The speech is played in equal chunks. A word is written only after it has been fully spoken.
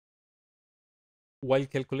while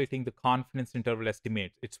calculating the confidence interval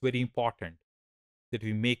estimates, it's very important that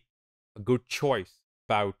we make a good choice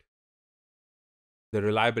about the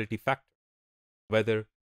reliability factor, whether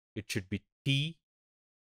it should be T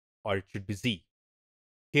or it should be Z.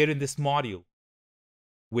 Here in this module,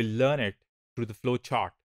 we'll learn it through the flow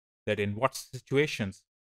chart that in what situations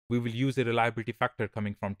we will use a reliability factor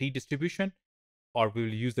coming from T distribution, or we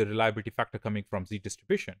will use the reliability factor coming from Z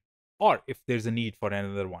distribution, or if there's a need for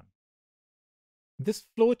another one. This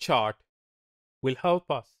flow chart will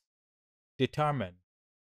help us determine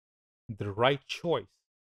the right choice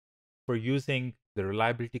for using the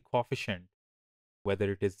reliability coefficient,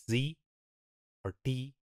 whether it is Z or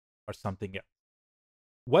T or something else.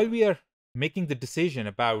 While we are making the decision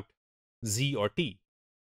about Z or T,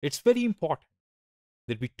 it's very important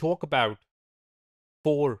that we talk about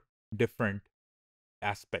 4 different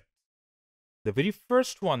aspects. The very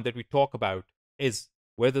first one that we talk about is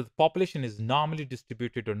whether the population is normally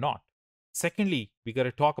distributed or not. Secondly, we got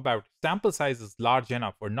to talk about sample size is large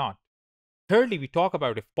enough or not. Thirdly, we talk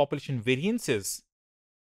about if population variances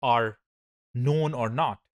are known or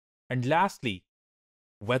not. And lastly,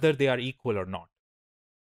 whether they are equal or not.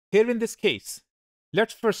 Here in this case,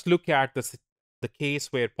 let's first look at the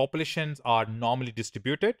case where populations are normally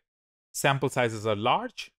distributed, sample sizes are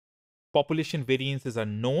large, population variances are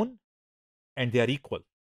known, and they are equal.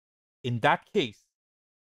 In that case,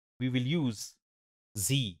 we will use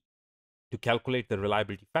Z to calculate the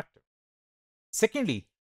reliability factor. Secondly,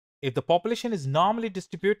 if the population is normally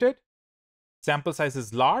distributed, sample size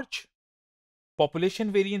is large,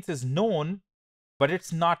 population variance is known, but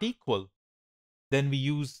it's not equal, then we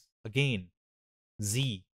use, again,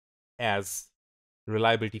 Z as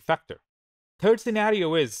reliability factor. Third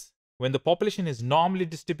scenario is when the population is normally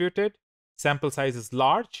distributed, sample size is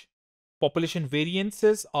large, population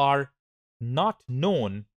variances are not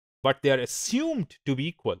known, but they are assumed to be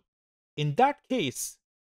equal. In that case,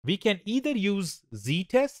 we can either use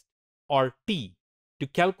Z-test or T to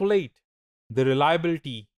calculate the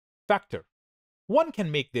reliability factor. One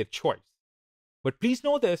can make their choice. But please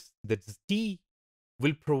know this, that T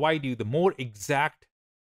will provide you the more exact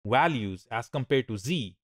values as compared to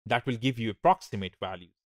Z that will give you approximate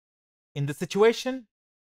values. In the situation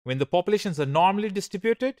when the populations are normally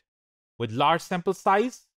distributed with large sample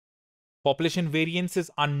size, population variance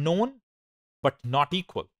is unknown but not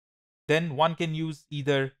equal, then one can use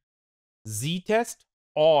either Z-test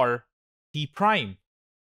or T prime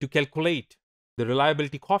to calculate the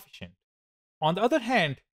reliability coefficient. On the other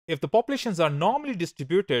hand, if the populations are normally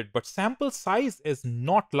distributed but sample size is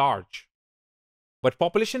not large, but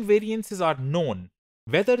population variances are known,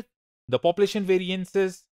 whether the population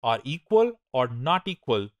variances are equal or not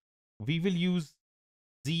equal, we will use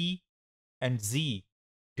Z and Z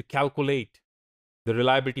to calculate the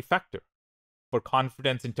reliability factor for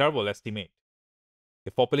confidence interval estimate.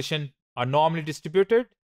 If population are normally distributed,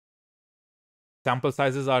 sample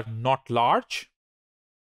sizes are not large,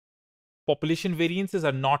 population variances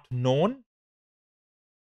are not known.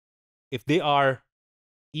 If they are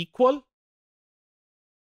equal,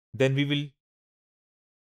 then we will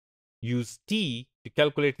use T to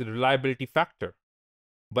calculate the reliability factor.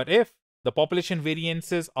 But if the population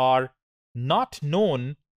variances are not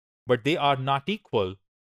known, but they are not equal,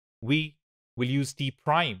 we will use T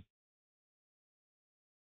prime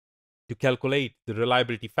to calculate the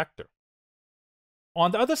reliability factor.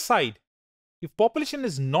 On the other side, if population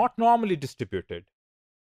is not normally distributed,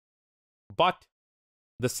 but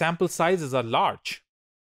the sample sizes are large,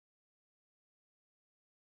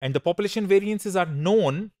 and the population variances are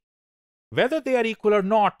known, whether they are equal or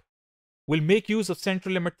not, we'll make use of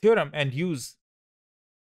central limit theorem and use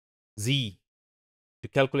Z to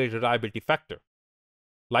calculate reliability factor.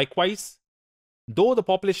 Likewise, though the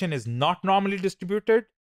population is not normally distributed,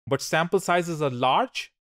 but sample sizes are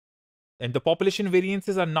large, and the population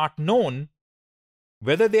variances are not known,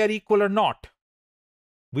 whether they are equal or not,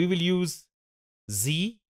 we will use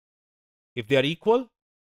Z if they are equal,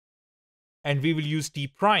 and we will use T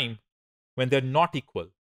prime when they're not equal.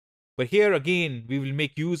 But here again, we will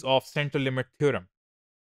make use of central limit theorem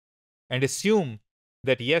and assume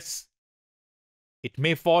that yes, it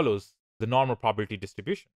may follows the normal probability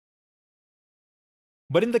distribution.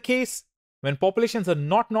 But in the case when populations are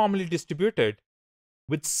not normally distributed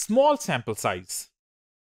with small sample size,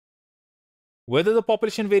 whether the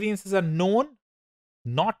population variances are known,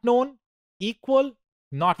 not known, equal,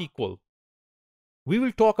 not equal, we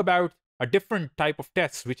will talk about a different type of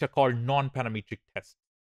tests which are called non-parametric tests,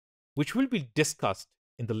 which will be discussed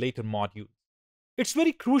in the later modules. It's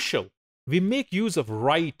very crucial we make use of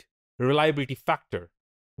right reliability factor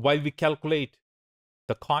while we calculate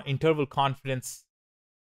the interval confidence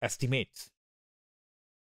estimates.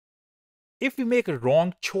 If we make a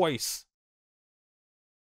wrong choice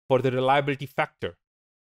for the reliability factor,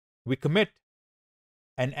 we commit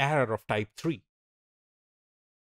an error of type 3.